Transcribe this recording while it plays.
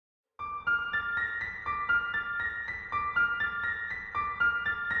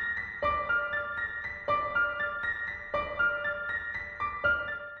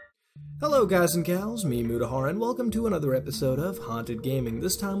Hello guys and gals, me Mutahar, and welcome to another episode of Haunted Gaming.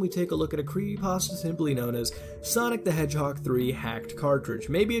 This time we take a look at a creepypasta simply known as Sonic the Hedgehog 3 Hacked Cartridge.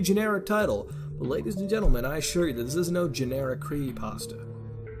 Maybe a generic title, but ladies and gentlemen, I assure you that this is no generic creepypasta.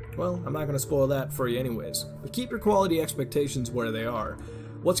 Well, I'm not going to spoil that for you anyways, but keep your quality expectations where they are.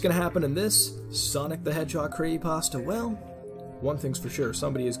 What's going to happen in this Sonic the Hedgehog creepypasta? Well, one thing's for sure,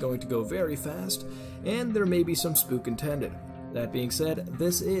 somebody is going to go very fast, and there may be some spook intended. That being said,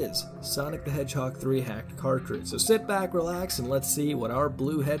 this is Sonic the Hedgehog 3 Hacked Cartridge, so sit back, relax, and let's see what our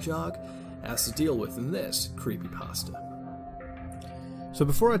blue hedgehog has to deal with in this creepypasta. So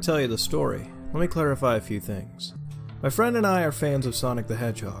before I tell you the story, let me clarify a few things. My friend and I are fans of Sonic the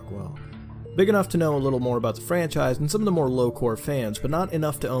Hedgehog, well, big enough to know a little more about the franchise and some of the more low-core fans, but not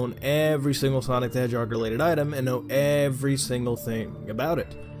enough to own every single Sonic the Hedgehog related item and know every single thing about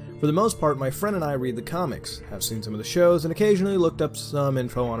it. For the most part, my friend and I read the comics, have seen some of the shows, and occasionally looked up some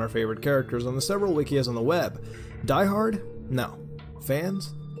info on our favorite characters on the several wikias on the web. Die Hard? No.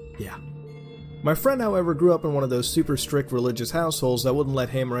 Fans? Yeah. My friend, however, grew up in one of those super strict religious households that wouldn't let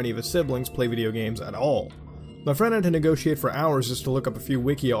him or any of his siblings play video games at all. My friend had to negotiate for hours just to look up a few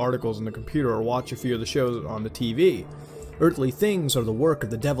wikia articles on the computer or watch a few of the shows on the TV. Earthly things are the work of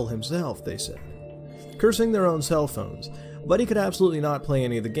the devil himself, they said. Cursing their own cell phones. But he could absolutely not play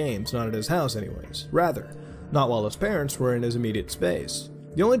any of the games, not at his house anyways. Rather, not while his parents were in his immediate space.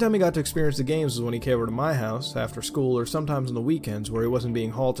 The only time he got to experience the games was when he came over to my house, after school, or sometimes on the weekends where he wasn't being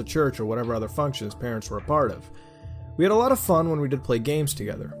hauled to church or whatever other function his parents were a part of. We had a lot of fun when we did play games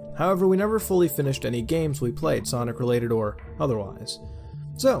together. However, we never fully finished any games we played, Sonic related or otherwise.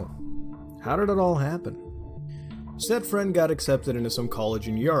 So, how did it all happen? Said friend got accepted into some college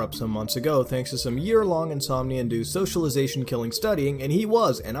in Europe some months ago thanks to some year-long insomnia-induced socialization-killing studying, and he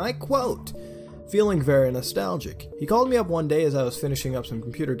was, and I quote, feeling very nostalgic. He called me up one day as I was finishing up some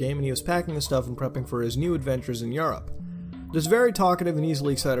computer game and he was packing his stuff and prepping for his new adventures in Europe. This very talkative and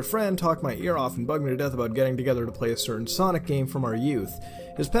easily excited friend talked my ear off and bugged me to death about getting together to play a certain Sonic game from our youth.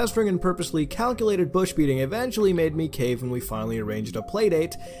 His pestering and purposely calculated bush beating eventually made me cave when we finally arranged a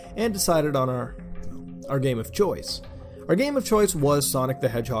playdate and decided on our game of choice. Our game of choice was Sonic the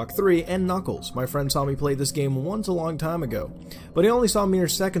Hedgehog 3 and Knuckles. My friend saw me play this game once a long time ago, but he only saw mere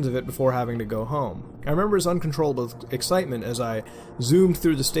seconds of it before having to go home. I remember his uncontrollable excitement as I zoomed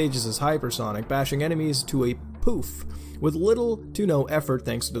through the stages as Hypersonic, bashing enemies to a poof, with little to no effort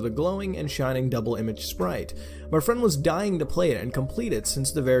thanks to the glowing and shining double image sprite. My friend was dying to play it and complete it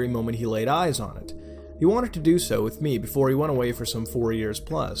since the very moment he laid eyes on it. He wanted to do so with me before he went away for some 4 years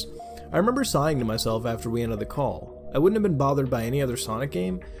plus. I remember sighing to myself after we ended the call. I wouldn't have been bothered by any other Sonic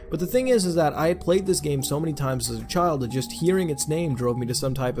game, but the thing is that I had played this game so many times as a child that just hearing its name drove me to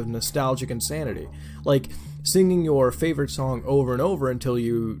some type of nostalgic insanity. Like singing your favorite song over and over until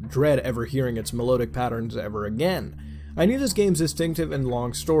you dread ever hearing its melodic patterns ever again. I knew this game's distinctive and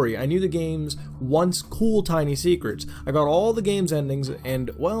long story. I knew the game's once cool tiny secrets. I got all the game's endings and,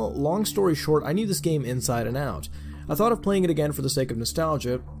 well, long story short, I knew this game inside and out. I thought of playing it again for the sake of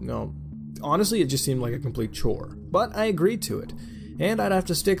nostalgia. No, honestly, it just seemed like a complete chore. But I agreed to it, and I'd have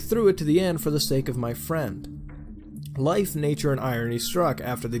to stick through it to the end for the sake of my friend. Life, nature, and irony struck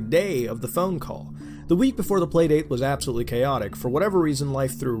after the day of the phone call. The week before the playdate was absolutely chaotic. For whatever reason,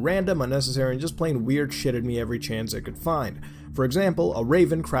 life threw random, unnecessary, and just plain weird shit at me every chance it could find. For example, a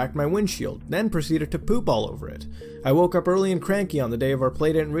raven cracked my windshield, then proceeded to poop all over it. I woke up early and cranky on the day of our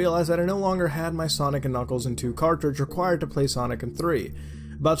playdate and realized that I no longer had my Sonic and Knuckles and 2 cartridge required to play Sonic and 3.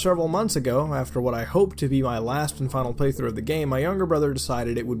 About several months ago, after what I hoped to be my last and final playthrough of the game, my younger brother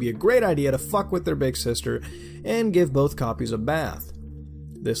decided it would be a great idea to fuck with their big sister and give both copies a bath.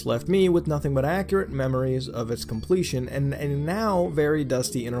 This left me with nothing but accurate memories of its completion and a now very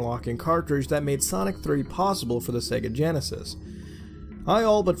dusty interlocking cartridge that made Sonic 3 possible for the Sega Genesis. I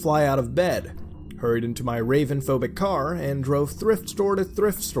all but fly out of bed, hurried into my Raven-phobic car, and drove thrift store to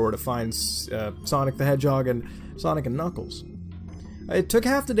thrift store to find Sonic the Hedgehog and Sonic and Knuckles. It took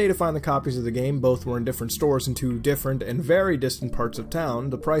half the day to find the copies of the game. Both were in different stores in 2 different and very distant parts of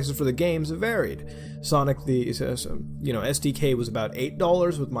town. The prices for the games varied. Sonic the SDK was about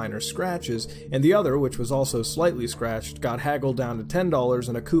 $8 with minor scratches, and the other, which was also slightly scratched, got haggled down to $10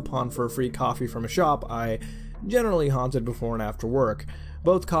 and a coupon for a free coffee from a shop I generally haunted before and after work.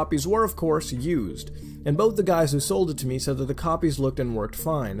 Both copies were, of course, used, and both the guys who sold it to me said that the copies looked and worked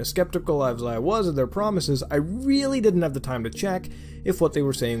fine. As skeptical as I was of their promises, I really didn't have the time to check if what they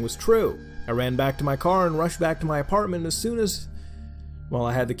were saying was true. I ran back to my car and rushed back to my apartment as soon as, well,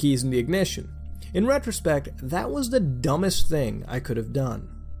 I had the keys in the ignition. In retrospect, that was the dumbest thing I could have done.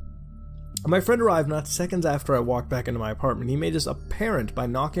 My friend arrived not seconds after I walked back into my apartment. He made this apparent by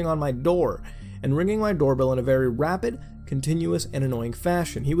knocking on my door and ringing my doorbell in a very rapid, continuous, and annoying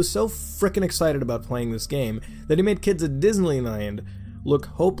fashion. He was so frickin' excited about playing this game that he made kids at Disneyland look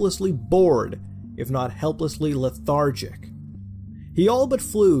hopelessly bored, if not helplessly lethargic. He all but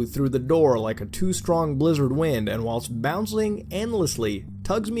flew through the door like a too strong blizzard wind, and whilst bouncing endlessly,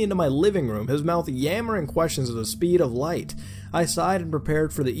 tugs me into my living room, his mouth yammering questions at the speed of light. I sighed and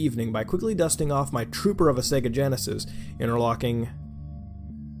prepared for the evening by quickly dusting off my trooper of a Sega Genesis, interlocking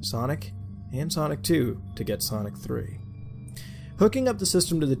Sonic and Sonic 2 to get Sonic 3. Hooking up the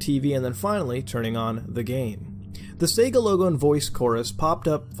system to the TV and then finally turning on the game. The Sega logo and voice chorus popped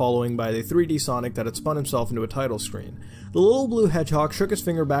up, following by the 3D Sonic that had spun himself into a title screen. The little blue hedgehog shook his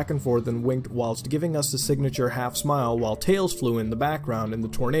finger back and forth and winked whilst giving us the signature half smile, while Tails flew in the background in the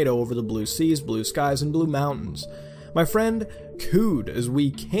tornado over the blue seas, blue skies, and blue mountains. My friend cooed as we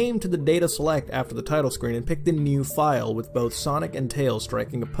came to the data select after the title screen and picked the new file, with both Sonic and Tails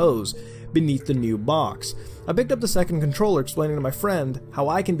striking a pose beneath the new box. I picked up the second controller, explaining to my friend how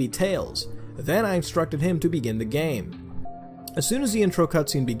I can be Tails. Then I instructed him to begin the game. As soon as the intro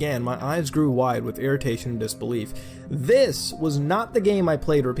cutscene began, my eyes grew wide with irritation and disbelief. This was not the game I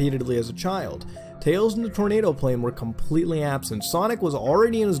played repeatedly as a child. Tails and the tornado plane were completely absent. Sonic was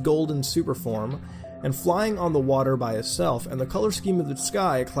already in his golden super form and flying on the water by himself, and the color scheme of the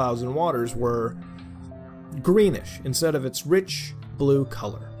sky, clouds, and waters were greenish instead of its rich blue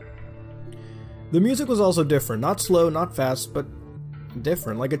color. The music was also different, not slow, not fast, but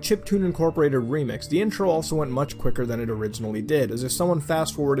different, like a chiptune incorporated remix. The intro also went much quicker than it originally did, as if someone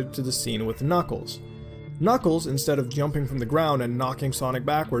fast-forwarded to the scene with Knuckles. Knuckles, instead of jumping from the ground and knocking Sonic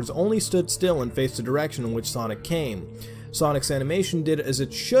backwards, only stood still and faced the direction in which Sonic came. Sonic's animation did as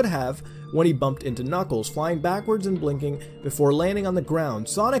it should have when he bumped into Knuckles, flying backwards and blinking before landing on the ground.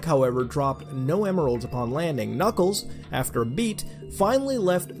 Sonic, however, dropped no emeralds upon landing. Knuckles, after a beat, finally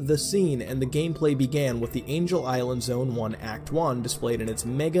left the scene, and the gameplay began with the Angel Island Zone 1 Act 1 displayed in its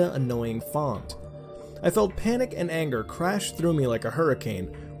mega annoying font. I felt panic and anger crash through me like a hurricane.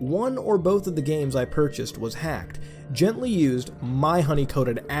 One or both of the games I purchased was hacked. Gently used, my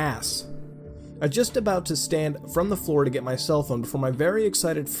honey-coated ass. I was just about to stand from the floor to get my cell phone before my very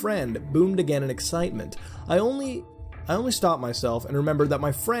excited friend boomed again in excitement. I only stopped myself and remembered that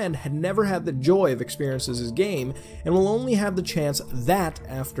my friend had never had the joy of experiences his game and will only have the chance that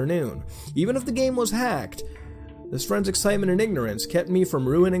afternoon. Even if the game was hacked, this friend's excitement and ignorance kept me from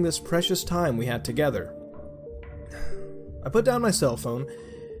ruining this precious time we had together. I put down my cell phone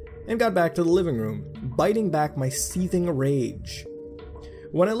and got back to the living room, biting back my seething rage.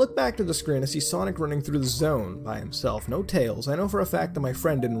 When I look back to the screen, I see Sonic running through the zone by himself, no Tails. I know for a fact that my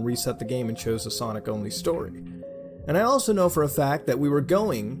friend didn't reset the game and chose a Sonic-only story. And I also know for a fact that we were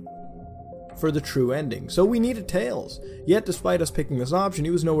going for the true ending, so we needed Tails. Yet, despite us picking this option,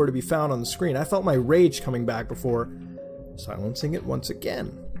 he was nowhere to be found on the screen. I felt my rage coming back before silencing it once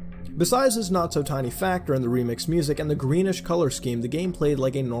again. Besides this not-so-tiny factor in the remix music and the greenish color scheme, the game played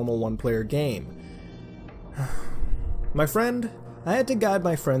like a normal one-player game. I had to guide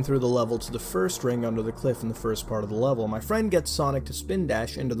my friend through the level to the first ring under the cliff in the first part of the level. My friend gets Sonic to spin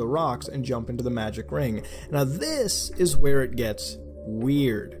dash into the rocks and jump into the magic ring. Now this is where it gets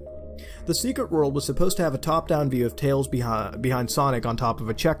weird. The secret world was supposed to have a top-down view of Tails behind Sonic on top of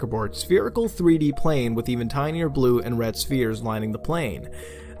a checkerboard, spherical 3D plane with even tinier blue and red spheres lining the plane.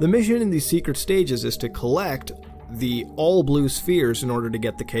 The mission in these secret stages is to collect the all-blue spheres in order to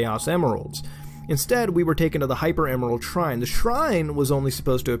get the Chaos Emeralds. Instead, we were taken to the Hyper Emerald Shrine. The shrine was only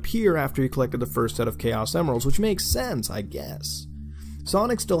supposed to appear after you collected the first set of Chaos Emeralds, which makes sense, I guess.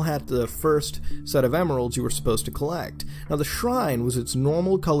 Sonic still had the first set of emeralds you were supposed to collect. Now the shrine was its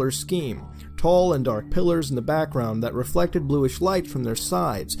normal color scheme, tall and dark pillars in the background that reflected bluish light from their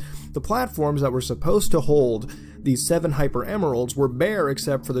sides. The platforms that were supposed to hold these 7 Hyper Emeralds were bare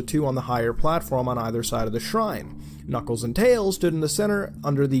except for the 2 on the higher platform on either side of the shrine. Knuckles and Tails stood in the center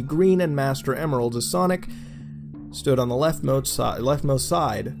under the green and Master Emeralds as Sonic stood on the leftmost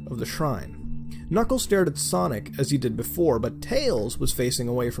side of the shrine. Knuckles stared at Sonic as he did before, but Tails was facing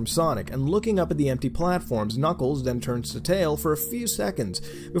away from Sonic and looking up at the empty platforms. Knuckles then turns to Tails for a few seconds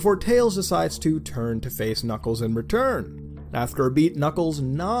before Tails decides to turn to face Knuckles in return. After a beat, Knuckles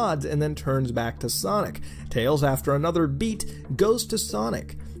nods and then turns back to Sonic. Tails, after another beat, goes to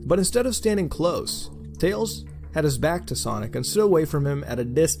Sonic, but instead of standing close, Tails had his back to Sonic and stood away from him at a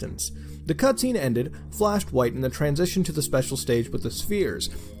distance. The cutscene ended, flashed white, and then transitioned to the special stage with the spheres.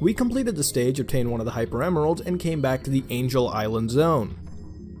 We completed the stage, obtained one of the Hyper Emeralds, and came back to the Angel Island Zone.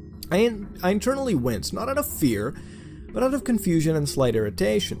 I internally winced, not out of fear, but out of confusion and slight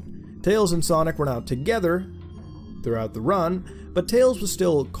irritation. Tails and Sonic were now together throughout the run, but Tails was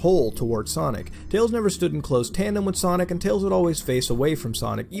still cold towards Sonic. Tails never stood in close tandem with Sonic, and Tails would always face away from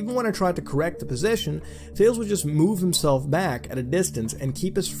Sonic. Even when I tried to correct the position, Tails would just move himself back at a distance and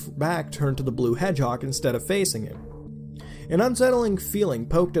keep his back turned to the blue Hedgehog instead of facing him. An unsettling feeling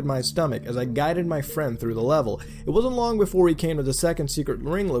poked at my stomach as I guided my friend through the level. It wasn't long before we came to the second secret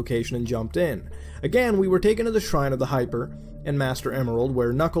ring location and jumped in. Again, we were taken to the shrine of the Hyper and Master Emerald,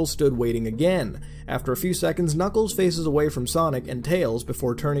 where Knuckles stood waiting again. After a few seconds, Knuckles faces away from Sonic and Tails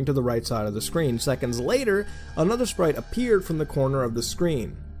before turning to the right side of the screen. Seconds later, another sprite appeared from the corner of the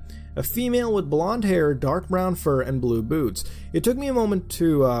screen. A female with blonde hair, dark brown fur, and blue boots. It took me a moment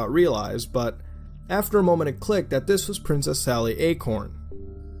to realize, but after a moment it clicked that this was Princess Sally Acorn.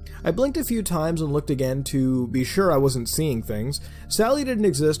 I blinked a few times and looked again to be sure I wasn't seeing things. Sally didn't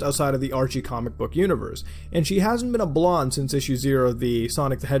exist outside of the Archie comic book universe, and she hasn't been a blonde since issue 0 of the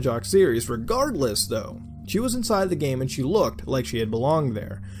Sonic the Hedgehog series. Regardless, though, she was inside the game and she looked like she had belonged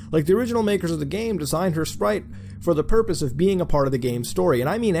there. Like the original makers of the game designed her sprite for the purpose of being a part of the game's story, and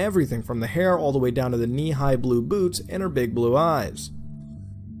I mean everything from the hair all the way down to the knee-high blue boots and her big blue eyes.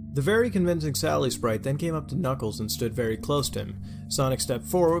 The very convincing Sally sprite then came up to Knuckles and stood very close to him. Sonic stepped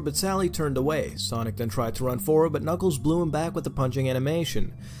forward, but Sally turned away. Sonic then tried to run forward, but Knuckles blew him back with the punching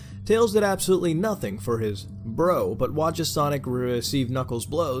animation. Tails did absolutely nothing for his bro, but watched as Sonic receive Knuckles'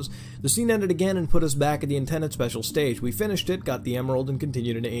 blows. The scene ended again and put us back at the intended special stage. We finished it, got the Emerald, and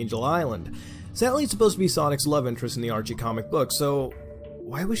continued into Angel Island. Sally's supposed to be Sonic's love interest in the Archie comic book, so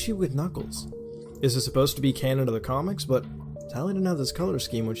why was she with Knuckles? Is it supposed to be canon to the comics? But Sally didn't have this color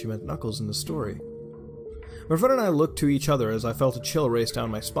scheme when she met Knuckles in the story. My friend and I looked to each other as I felt a chill race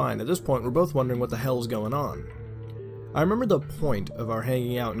down my spine. At this point, we're both wondering what the hell is going on. I remembered the point of our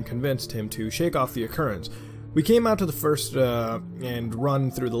hanging out and convinced him to shake off the occurrence. We came out to the first and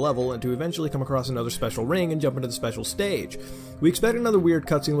run through the level and to eventually come across another special ring and jump into the special stage. We expected another weird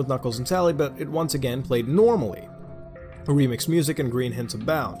cutscene with Knuckles and Sally, but it once again played normally. Remixed music and green hints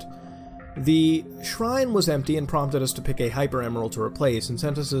about. The shrine was empty and prompted us to pick a Hyper Emerald to replace and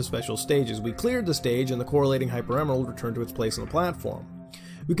sent us to the special stages. We cleared the stage and the correlating Hyper Emerald returned to its place on the platform.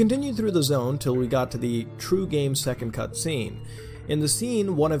 We continued through the zone till we got to the true game's second cut scene. In the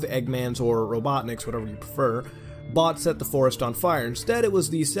scene, one of Eggman's or Robotnik's, whatever you prefer, bots set the forest on fire. Instead, it was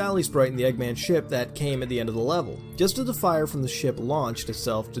the Sally sprite in the Eggman ship that came at the end of the level. Just as the fire from the ship launched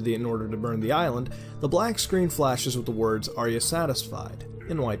itself in order to burn the island, the black screen flashes with the words, "Are you satisfied?"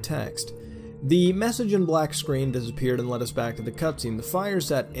 in white text. The message in black screen disappeared and led us back to the cutscene. The fires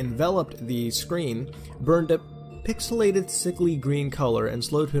that enveloped the screen burned a pixelated, sickly green color and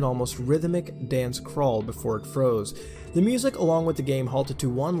slowed to an almost rhythmic dance crawl before it froze. The music, along with the game, halted to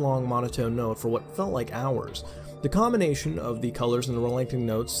one long monotone note for what felt like hours. The combination of the colors and the relenting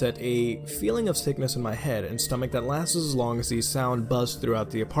notes set a feeling of sickness in my head and stomach that lasted as long as the sound buzzed throughout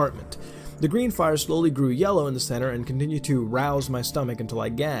the apartment. The green fire slowly grew yellow in the center and continued to rouse my stomach until I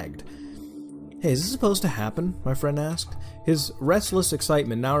gagged. "Hey, is this supposed to happen?" my friend asked, his restless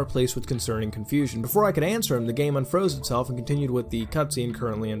excitement now replaced with concerning confusion. Before I could answer him, the game unfroze itself and continued with the cutscene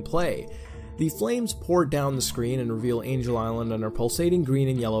currently in play. The flames poured down the screen and reveal Angel Island under pulsating green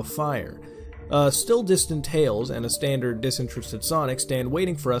and yellow fire. Still distant Tails and a standard disinterested Sonic stand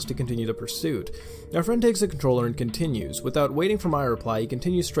waiting for us to continue the pursuit. Our friend takes the controller and continues. Without waiting for my reply, he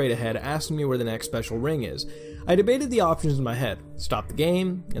continues straight ahead, asking me where the next special ring is. I debated the options in my head: stop the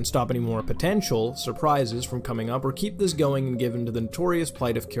game, and stop any more potential surprises from coming up, or keep this going and give in to the notorious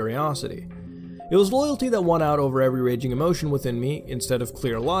plight of curiosity. It was loyalty that won out over every raging emotion within me instead of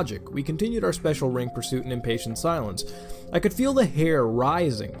clear logic. We continued our special ring pursuit in impatient silence. I could feel the hair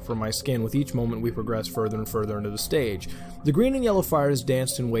rising from my skin with each moment we progressed further and further into the stage. The green and yellow fires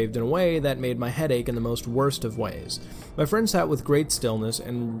danced and waved in a way that made my head ache in the most worst of ways. My friend sat with great stillness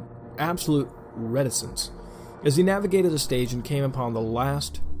and absolute reticence as he navigated the stage and came upon the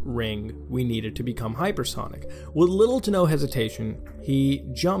last ring we needed to become hypersonic. With little to no hesitation, he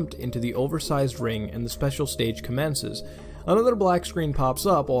jumped into the oversized ring and the special stage commences. Another black screen pops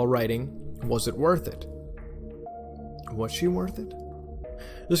up while writing, "Was it worth it?" Was she worth it?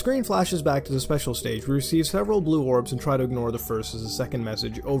 The screen flashes back to the special stage. We receive several blue orbs and try to ignore the first as the second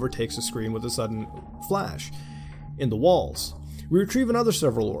message overtakes the screen with a sudden flash. In the walls. We retrieve another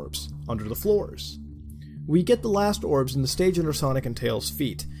several orbs under the floors. We get the last orbs in the stage under Sonic and Tails'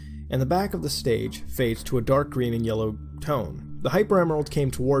 feet, and the back of the stage fades to a dark green and yellow tone. The Hyper Emerald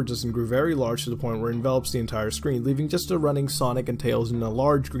came towards us and grew very large to the point where it envelops the entire screen, leaving just a running Sonic and Tails in a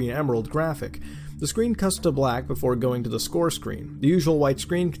large green emerald graphic. The screen cuts to black before going to the score screen. The usual white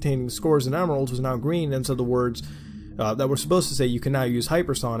screen containing the scores and emeralds was now green and said the words that were supposed to say "You can now use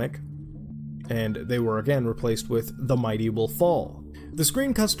Hypersonic" and they were again replaced with "The Mighty Will Fall." The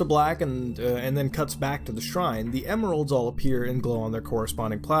screen cuts to black and then cuts back to the shrine. The emeralds all appear and glow on their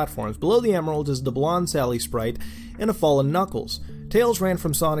corresponding platforms. Below the emeralds is the blonde Sally sprite and a fallen Knuckles. Tails ran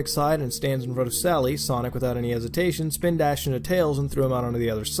from Sonic's side and stands in front of Sally. Sonic, without any hesitation, spin dashed into Tails and threw him out onto the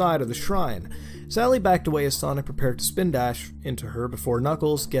other side of the shrine. Sally backed away as Sonic prepared to spin dash into her before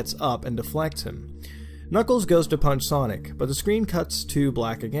Knuckles gets up and deflects him. Knuckles goes to punch Sonic, but the screen cuts to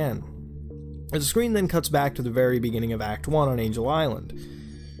black again. The screen then cuts back to the very beginning of Act 1 on Angel Island.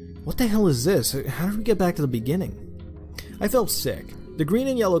 What the hell is this? How did we get back to the beginning? I felt sick. The green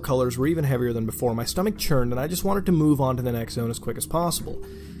and yellow colors were even heavier than before. My stomach churned and I just wanted to move on to the next zone as quick as possible.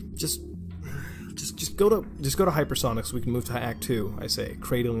 Just go to Hypersonic so we can move to Act 2, I say,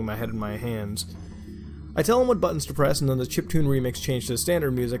 cradling my head in my hands. I tell him what buttons to press, and then the chiptune remix changed to the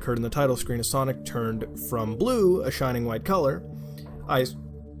standard music heard in the title screen as Sonic turned from blue, a shining white color. I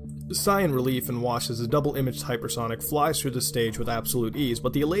sigh in relief and watch as the double-imaged Hypersonic flies through the stage with absolute ease,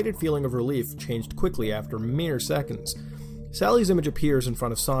 but the elated feeling of relief changed quickly after mere seconds. Sally's image appears in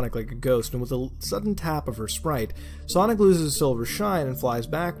front of Sonic like a ghost, and with a sudden tap of her sprite, Sonic loses his silver shine and flies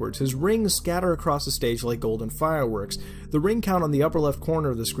backwards. His rings scatter across the stage like golden fireworks. The ring count on the upper left corner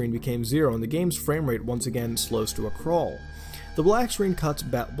of the screen became 0, and the game's frame rate once again slows to a crawl. The black screen cuts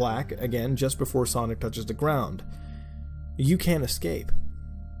black again just before Sonic touches the ground. You can't escape.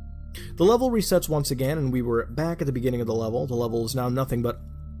 The level resets once again, and we were back at the beginning of the level. The level is now nothing but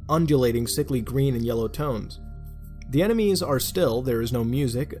undulating, sickly green and yellow tones. The enemies are still, there is no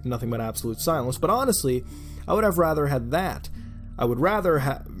music, nothing but absolute silence, but honestly, I would have rather had that. I would rather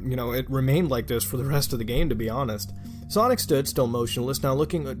have, it remained like this for the rest of the game, to be honest. Sonic stood, still motionless, now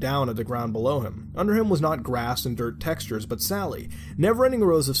looking down at the ground below him. Under him was not grass and dirt textures, but Sally. Never-ending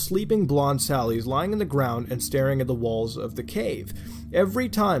rows of sleeping blonde Sallys lying in the ground and staring at the walls of the cave. Every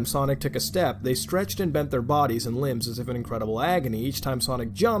time Sonic took a step, they stretched and bent their bodies and limbs as if in incredible agony. Each time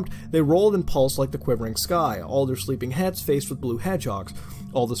Sonic jumped, they rolled and pulsed like the quivering sky, all their sleeping heads faced with blue hedgehogs.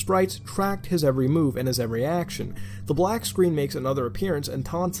 All the sprites tracked his every move and his every action. The black screen makes another appearance and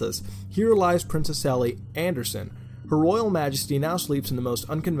taunts us. Here lies Princess Sally Anderson. Her royal majesty now sleeps in the most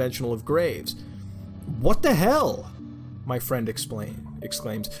unconventional of graves. What the hell? My friend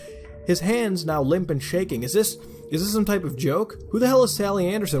exclaims. His hands now limp and shaking. Is this some type of joke? Who the hell is Sally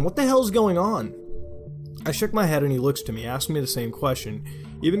Anderson? What the hell is going on? I shook my head and he looks to me, asking me the same question,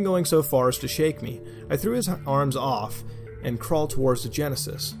 even going so far as to shake me. I threw his arms off and crawled towards the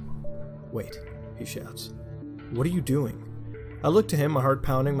Genesis. Wait, he shouts. What are you doing? I look to him, my heart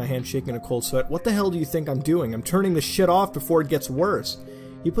pounding, my hands shaking in a cold sweat. What the hell do you think I'm doing? I'm turning this shit off before it gets worse.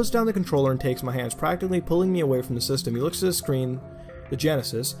 He puts down the controller and takes my hands, practically pulling me away from the system. He looks at the screen, the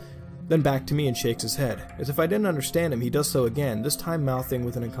Genesis, then back to me and shakes his head. As if I didn't understand him, he does so again, this time mouthing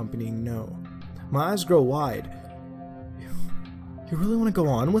with an accompanying no. My eyes grow wide. You really want to go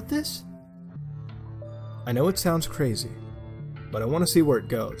on with this? I know it sounds crazy, but I want to see where it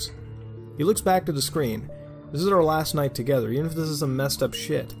goes. He looks back to the screen. This is our last night together, even if this is some messed up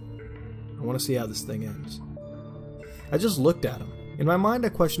shit. I want to see how this thing ends. I just looked at him. In my mind, I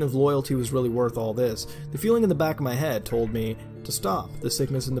questioned if loyalty was really worth all this. The feeling in the back of my head told me to stop. The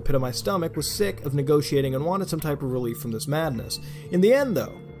sickness in the pit of my stomach was sick of negotiating and wanted some type of relief from this madness. In the end,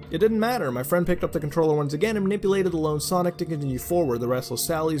 though, it didn't matter. My friend picked up the controller once again and manipulated the lone Sonic to continue forward. The restless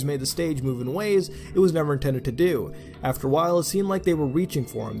Sallys made the stage move in ways it was never intended to do. After a while, it seemed like they were reaching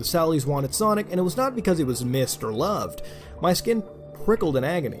for him. The Sallys wanted Sonic, and it was not because he was missed or loved. My skin prickled in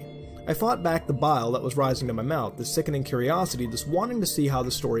agony. I fought back the bile that was rising to my mouth. The sickening curiosity, this wanting to see how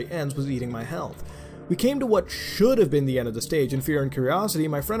the story ends, was eating my health. We came to what should have been the end of the stage. In fear and curiosity,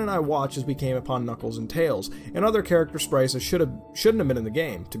 my friend and I watched as we came upon Knuckles and Tails, and other character sprites that shouldn't have been in the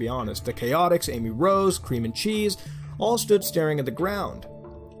game, to be honest. The Chaotix, Amy Rose, Cream and Cheese, all stood staring at the ground.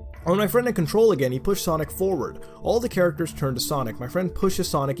 When my friend had control again, he pushed Sonic forward. All the characters turned to Sonic. My friend pushes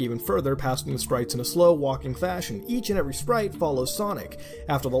Sonic even further, passing the sprites in a slow, walking fashion. Each and every sprite follows Sonic.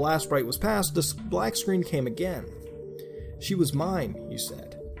 After the last sprite was passed, the black screen came again. She was mine, he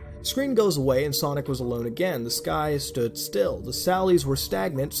said. The screen goes away and Sonic was alone again. The sky stood still. The Sallys were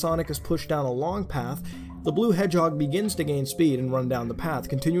stagnant. Sonic is pushed down a long path. The blue hedgehog begins to gain speed and run down the path,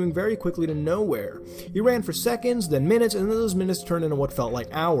 continuing very quickly to nowhere. He ran for seconds, then minutes, and then those minutes turned into what felt like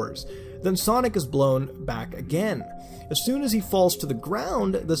hours. Then Sonic is blown back again. As soon as he falls to the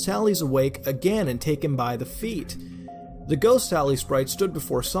ground, the Sallys awake again and take him by the feet. The ghost Sally sprite stood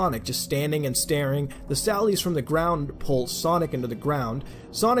before Sonic, just standing and staring. The Sallys from the ground pull Sonic into the ground.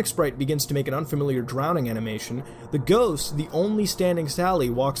 Sonic sprite begins to make an unfamiliar drowning animation. The ghost, the only standing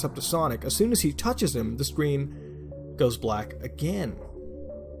Sally, walks up to Sonic. As soon as he touches him, the screen goes black again.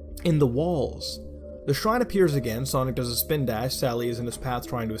 In the walls. The shrine appears again. Sonic does a spin dash. Sally is in his path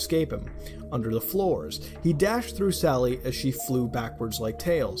trying to escape him. Under the floors. He dashed through Sally as she flew backwards like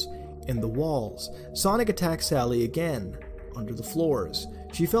Tails. In the walls. Sonic attacks Sally again. Under the floors.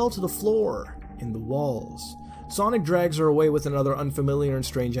 She fell to the floor. In the walls. Sonic drags her away with another unfamiliar and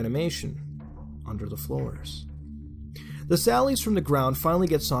strange animation. Under the floors. The Sallys from the ground finally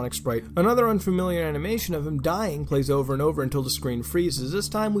get Sonic's sprite. Another unfamiliar animation of him dying plays over and over until the screen freezes. This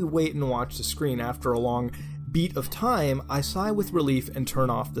time we wait and watch the screen. After a long beat of time, I sigh with relief and turn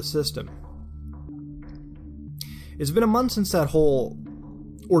off the system. It's been a month since that whole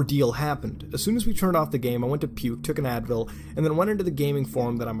ordeal happened. As soon as we turned off the game, I went to puke, took an Advil, and then went into the gaming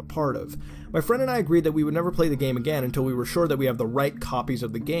forum that I'm a part of. My friend and I agreed that we would never play the game again until we were sure that we have the right copies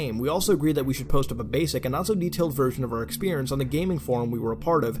of the game. We also agreed that we should post up a basic and not so detailed version of our experience on the gaming forum we were a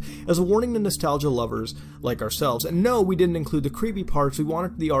part of, as a warning to nostalgia lovers like ourselves. And no, we didn't include the creepy parts. We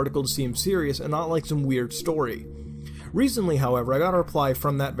wanted the article to seem serious and not like some weird story. Recently, however, I got a reply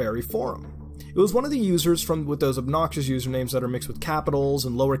from that very forum. It was one of the users with those obnoxious usernames that are mixed with capitals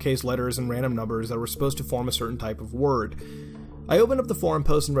and lowercase letters and random numbers that were supposed to form a certain type of word. I opened up the forum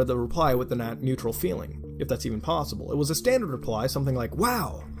post and read the reply with a neutral feeling, if that's even possible. It was a standard reply, something like,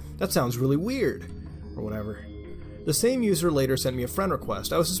 "Wow, that sounds really weird," or whatever. The same user later sent me a friend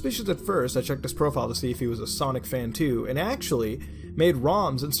request. I was suspicious at first. I checked his profile to see if he was a Sonic fan too, and actually made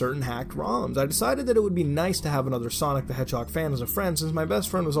ROMs and certain hacked ROMs. I decided that it would be nice to have another Sonic the Hedgehog fan as a friend since my best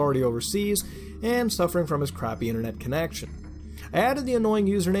friend was already overseas and suffering from his crappy internet connection. I added the annoying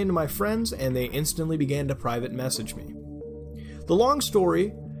username to my friends and they instantly began to private message me. The long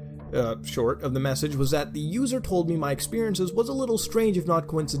story short of the message was that the user told me my experiences was a little strange if not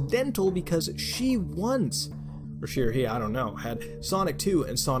coincidental because she once, or she or he, I don't know, had Sonic 2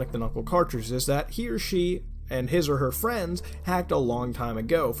 and Sonic the Knuckle cartridges that he or she and his or her friends hacked a long time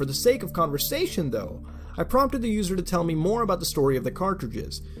ago. For the sake of conversation, though, I prompted the user to tell me more about the story of the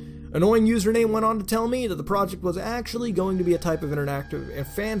cartridges. Annoying username went on to tell me that the project was actually going to be a type of interactive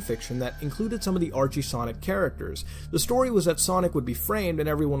fan fiction that included some of the Archie Sonic characters. The story was that Sonic would be framed and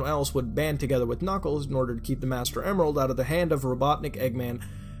everyone else would band together with Knuckles in order to keep the Master Emerald out of the hand of Robotnik Eggman,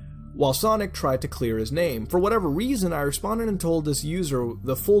 while Sonic tried to clear his name. For whatever reason, I responded and told this user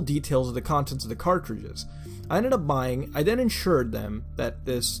the full details of the contents of the cartridges. I ended up buying. I then assured them that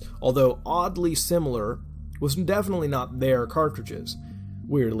this, although oddly similar, was definitely not their cartridges.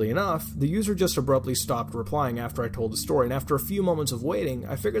 Weirdly enough, the user just abruptly stopped replying after I told the story, and after a few moments of waiting,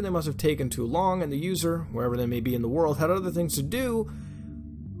 I figured they must have taken too long, and the user, wherever they may be in the world, had other things to do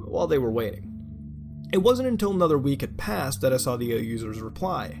while they were waiting. It wasn't until another week had passed that I saw the user's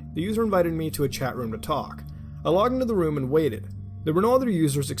reply. The user invited me to a chat room to talk. I logged into the room and waited. There were no other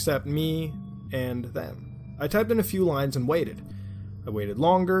users except me and them. I typed in a few lines and waited. I waited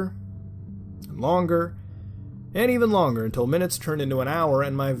longer, and longer, and even longer until minutes turned into an hour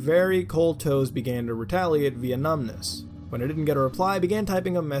and my very cold toes began to retaliate via numbness. When I didn't get a reply, I began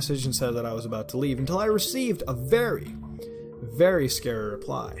typing a message and said that I was about to leave until I received a very, very scary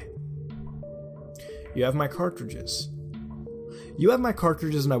reply. "You have my cartridges. You have my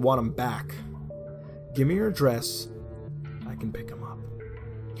cartridges and I want them back. Give me your address. I can pick them up."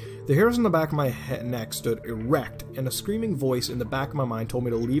 The hairs on the back of my neck stood erect, and a screaming voice in the back of my mind told me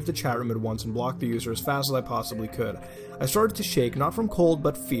to leave the chat room at once and block the user as fast as I possibly could. I started to shake, not from cold,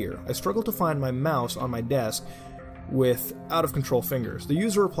 but fear. I struggled to find my mouse on my desk with out-of-control fingers. The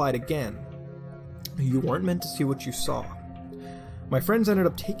user replied again, "You weren't meant to see what you saw." My friends ended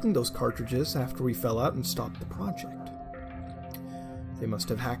up taking those cartridges after we fell out and stopped the project. They must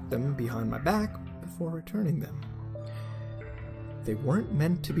have hacked them behind my back before returning them. They weren't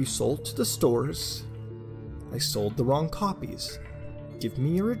meant to be sold to the stores. I sold the wrong copies. Give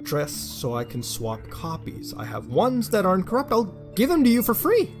me your address so I can swap copies. I have ones that aren't corrupt. I'll give them to you for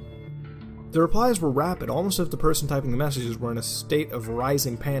free. The replies were rapid, almost as if the person typing the messages were in a state of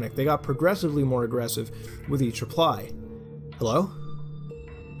rising panic. They got progressively more aggressive with each reply. "Hello?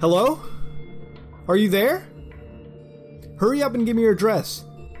 Hello? Are you there? Hurry up and give me your address.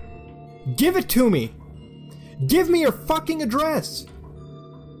 Give it to me! Give me your fucking address!"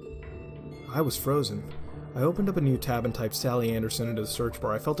 I was frozen. I opened up a new tab and typed Sally Anderson into the search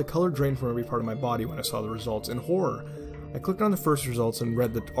bar. I felt a color drain from every part of my body when I saw the results. In horror, I clicked on the first results and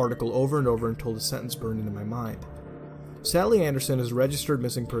read the article over and over until the sentence burned into my mind. Sally Anderson is a registered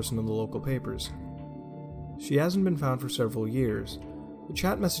missing person in the local papers. She hasn't been found for several years. The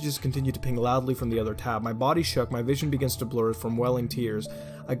chat messages continue to ping loudly from the other tab. My body shook, my vision begins to blur from welling tears.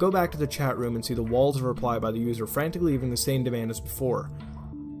 I go back to the chat room and see the walls of reply by the user frantically leaving the same demand as before.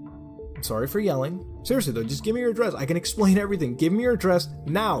 Sorry for yelling. Seriously though, just give me your address. I can explain everything. Give me your address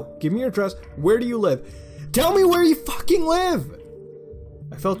now. Give me your address. Where do you live? Tell me where you fucking live!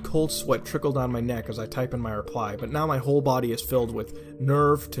 I felt cold sweat trickle down my neck as I type in my reply, but now my whole body is filled with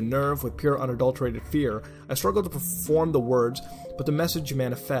nerve to nerve with pure unadulterated fear. I struggle to perform the words, but the message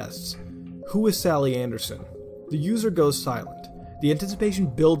manifests. Who is Sally Anderson? The user goes silent. The anticipation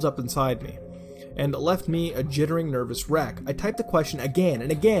builds up inside me, and left me a jittering, nervous wreck. I typed the question again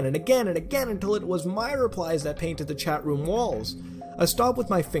and again and again and again until it was my replies that painted the chat room walls. I stopped with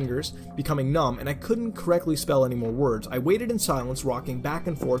my fingers, becoming numb, and I couldn't correctly spell any more words. I waited in silence, rocking back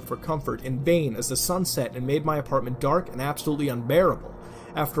and forth for comfort, in vain as the sun set and made my apartment dark and absolutely unbearable.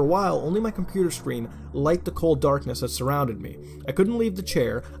 After a while, only my computer screen lighted the cold darkness that surrounded me. I couldn't leave the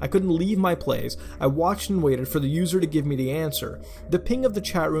chair, I couldn't leave my place. I watched and waited for the user to give me the answer. The ping of the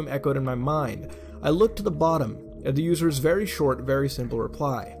chat room echoed in my mind. I looked to the bottom at the user's very short, very simple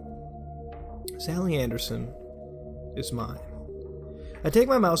reply. Sally Anderson is mine. I take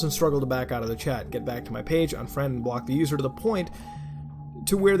my mouse and struggle to back out of the chat, get back to my page, unfriend and block the user to the point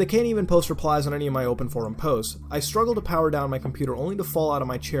to where they can't even post replies on any of my open forum posts. I struggle to power down my computer only to fall out of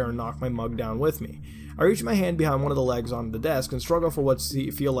my chair and knock my mug down with me. I reach my hand behind one of the legs on the desk and struggle for what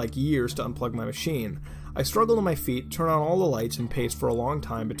feel like years to unplug my machine. I struggle to my feet, turn on all the lights, and pace for a long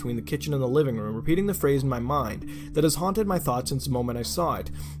time between the kitchen and the living room, repeating the phrase in my mind that has haunted my thoughts since the moment I saw it.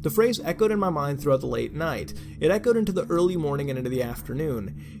 The phrase echoed in my mind throughout the late night. It echoed into the early morning and into the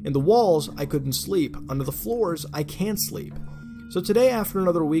afternoon. In the walls, I couldn't sleep. Under the floors, I can't sleep. So today, after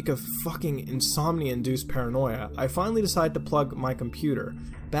another week of fucking insomnia-induced paranoia, I finally decide to plug my computer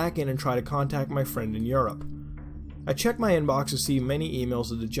back in and try to contact my friend in Europe. I check my inbox to see many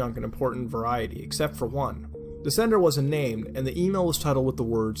emails of the junk and important variety, except for one. The sender wasn't named, and the email was titled with the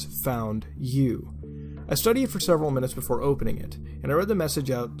words, "Found you." I studied it for several minutes before opening it, and I read the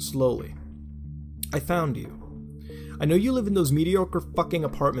message out slowly. I found you. I know you live in those mediocre fucking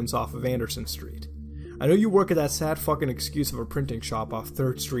apartments off of Anderson Street. I know you work at that sad fucking excuse of a printing shop off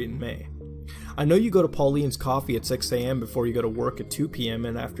 3rd Street in May. I know you go to Pauline's Coffee at 6 a.m. before you go to work at 2 p.m.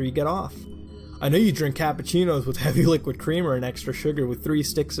 and after you get off. I know you drink cappuccinos with heavy liquid creamer and extra sugar with 3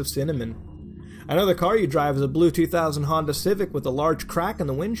 sticks of cinnamon. I know the car you drive is a blue 2000 Honda Civic with a large crack in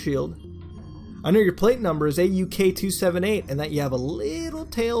the windshield. I know your plate number is AUK278 and that you have a little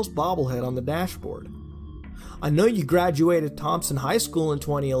Tails bobblehead on the dashboard. I know you graduated Thompson High School in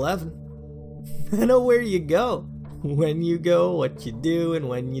 2011. I know where you go, when you go, what you do, and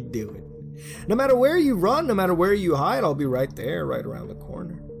when you do it. No matter where you run, no matter where you hide, I'll be right there, right around the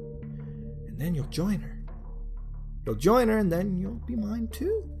corner. And then you'll join her. You'll join her, and then you'll be mine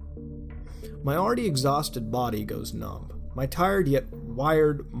too. My already exhausted body goes numb. My tired yet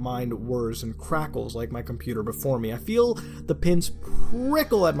wired mind whirs and crackles like my computer before me. I feel the pins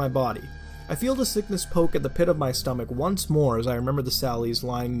prickle at my body. I feel the sickness poke at the pit of my stomach once more as I remember the Sallys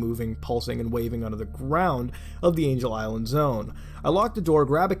lying, moving, pulsing, and waving under the ground of the Angel Island zone. I lock the door,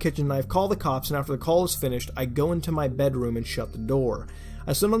 grab a kitchen knife, call the cops, and after the call is finished, I go into my bedroom and shut the door.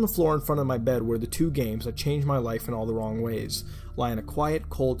 I sit on the floor in front of my bed where the 2 games that changed my life in all the wrong ways lie in a quiet,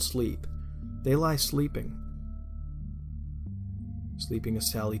 cold sleep. They lie sleeping. Sleeping as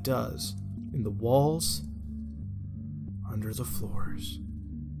Sally does. In the walls, under the floors.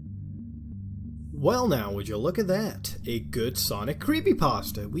 Well now, would you look at that? A good Sonic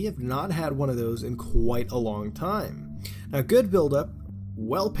creepypasta. We have not had one of those in quite a long time. Now, good build-up,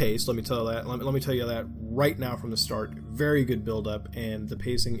 well-paced, let me tell you that. Let me tell you that right now from the start. Very good build-up, and the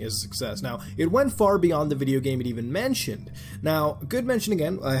pacing is a success. Now, it went far beyond the video game it even mentioned. Now, good mention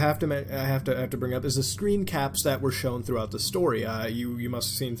again, I have to bring up, is the screen caps that were shown throughout the story. You must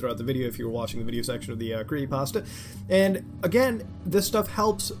have seen throughout the video if you were watching the video section of the creepypasta. And again, this stuff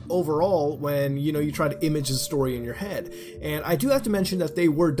helps overall when, you try to image the story in your head. And I do have to mention that they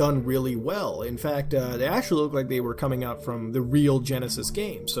were done really well. In fact, they actually look like they were coming out from the real Genesis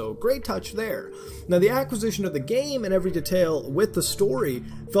game. So, great touch there. Now, the acquisition of the game and every detail with the story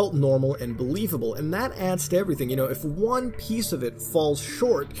felt normal and believable, and that adds to everything. If one piece of it falls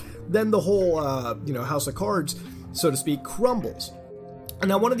short, then the whole, house of cards, so to speak, crumbles. And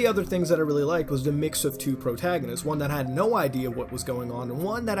now, one of the other things that I really liked was the mix of 2 protagonists, one that had no idea what was going on, and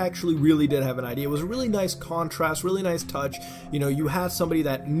one that actually really did have an idea. It was a really nice contrast, really nice touch. You had somebody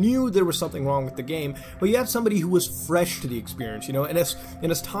that knew there was something wrong with the game, but you had somebody who was fresh to the experience, and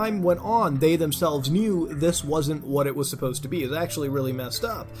as time went on, they themselves knew this wasn't what it was supposed to be. It was actually really messed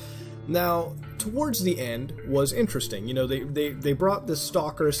up. Now, towards the end was interesting. You know, they brought this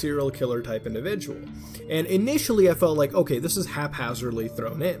stalker serial killer type individual, and initially I felt like, okay, this is haphazardly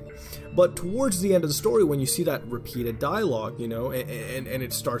thrown in, but towards the end of the story, when you see that repeated dialogue, you know, and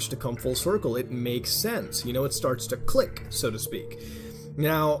it starts to come full circle, it makes sense. You know, it starts to click, so to speak.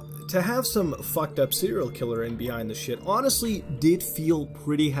 Now, to have some fucked up serial killer in behind the shit honestly did feel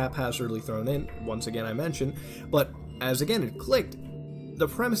pretty haphazardly thrown in, once again I mentioned, but as again it clicked, the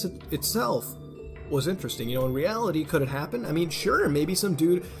premise itself was interesting. You know, in reality, could it happen? I mean, sure, maybe some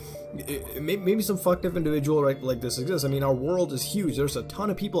dude, maybe some fucked up individual like this exists. I mean, our world is huge, there's a ton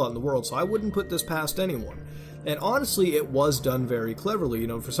of people out in the world, so I wouldn't put this past anyone. And honestly, it was done very cleverly, you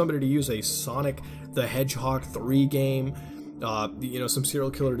know, for somebody to use a Sonic the Hedgehog 3 game, you know, some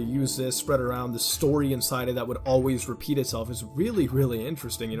serial killer to use this, spread around the story inside it that would always repeat itself is really, really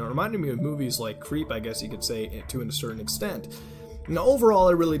interesting. You know, it reminded me of movies like Creep, I guess you could say, to a certain extent. Now, overall,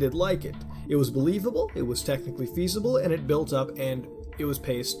 I really did like it. It was believable, it was technically feasible, and it built up, and it was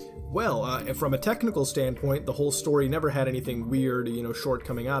paced well. And from a technical standpoint, the whole story never had anything weird, you know,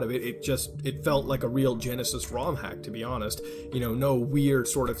 shortcoming out of it. It felt like a real Genesis ROM hack, to be honest. You know, no weird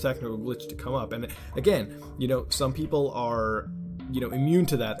sort of technical glitch to come up. And again, you know, some people are, you know, immune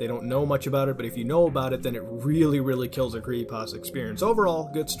to that. They don't know much about it, but if you know about it, then it really, really kills a creepypasta experience. Overall,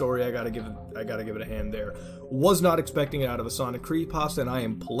 good story. I gotta give it a hand there. Was not expecting it out of a Sonic creepypasta, and I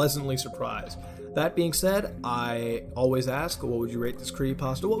am pleasantly surprised. That being said, I always ask, what would you rate this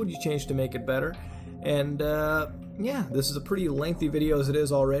creepypasta? What would you change to make it better? And yeah, this is a pretty lengthy video as it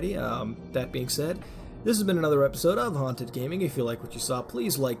is already. That being said, this has been another episode of Haunted Gaming. If you like what you saw,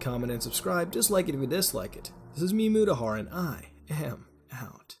 please like, comment, and subscribe. Dislike it if you dislike it. This is me, Mudahar, and I am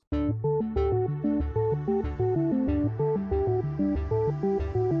out.